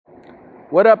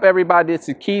What up, everybody? This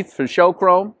is Keith for Show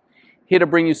Chrome, here to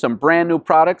bring you some brand new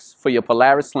products for your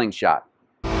Polaris Slingshot.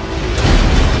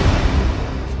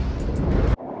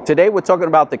 Today we're talking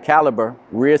about the Kaliber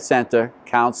rear center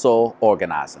console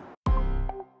organizer.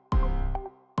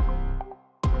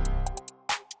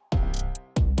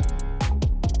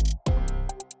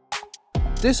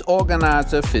 This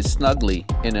organizer fits snugly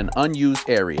in an unused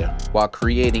area while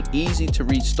creating easy to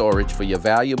reach storage for your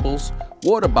valuables,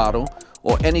 water bottle,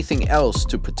 or anything else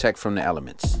to protect from the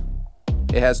elements.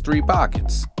 It has 3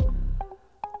 pockets.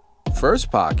 First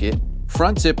pocket,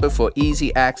 front zipper for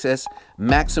easy access,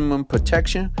 maximum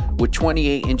protection with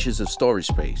 28 inches of storage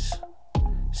space.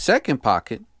 Second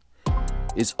pocket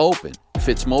is open,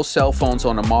 fits most cell phones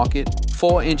on the market,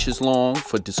 4 inches long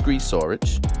for discrete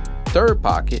storage. Third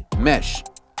pocket, mesh,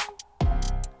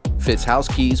 fits house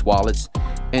keys, wallets,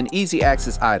 and easy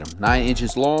access item, 9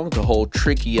 inches long to hold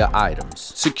trickier items.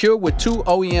 Secure with 2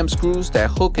 OEM screws that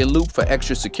hook and loop for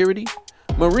extra security.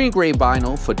 Marine grade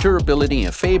vinyl for durability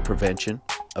and fade prevention.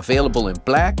 Available in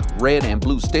black, red, and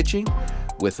blue stitching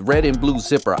with red and blue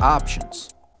zipper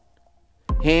options.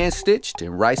 Hand stitched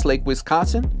in Rice Lake,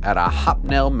 Wisconsin at our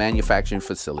Hopnel manufacturing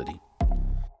facility.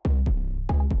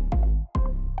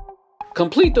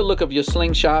 Complete the look of your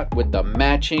slingshot with the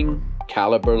matching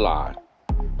Kaliber line.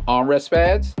 Armrest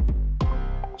pads,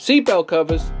 seatbelt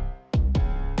covers,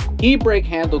 e-brake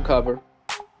handle cover,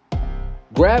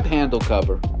 grab handle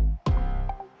cover,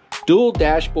 dual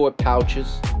dashboard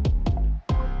pouches,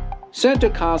 center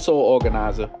console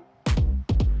organizer,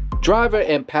 driver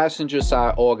and passenger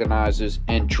side organizers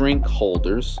and drink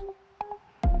holders,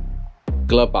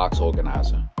 glove box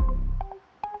organizer.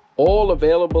 All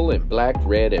available in black,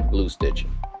 red, and blue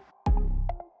stitching.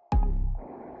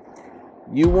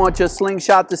 You want your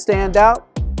slingshot to stand out?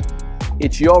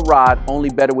 It's your ride, only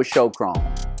better with Show Chrome.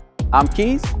 I'm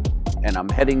Keith, and I'm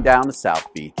heading down to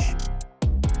South Beach.